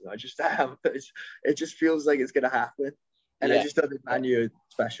some reason. I just am. It just feels like it's going to happen. And I just don't think Man U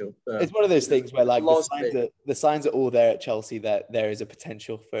special. So. It's one of those things where like the signs are all there at Chelsea that there is a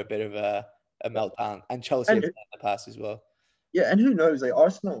potential for a bit of a meltdown. And Chelsea have in the past as well. Yeah, and who knows? Like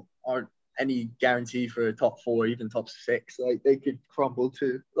Arsenal aren't any guarantee for a top 4, even top 6. Like they could crumble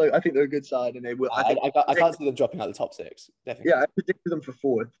too. Like I think they're a good side, and they will. I can't see them dropping out the top 6. Definitely. Yeah, I predicted them for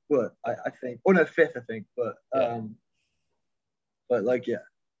 4th, but I think, or no, 5th, I think. But but like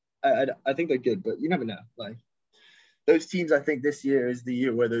I think they're good, but you never know. Like those teams, I think this year is the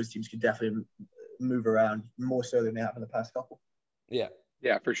year where those teams could definitely move around more so than they have in the past couple. Yeah,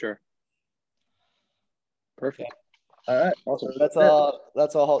 for sure. Perfect. All right, awesome. So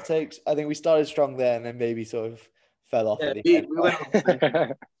that's our hot takes. I think we started strong there and then maybe sort of fell off. Yeah, we went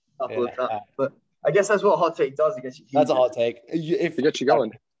a couple of times, but I guess that's what a hot take does. That's a hot take. It gets you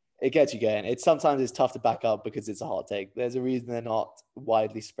going. It gets you going. Sometimes it's tough to back up because it's a hot take. There's a reason they're not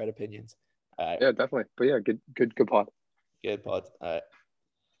widely spread opinions. Yeah, definitely. But yeah, good pod. Good pod. All right.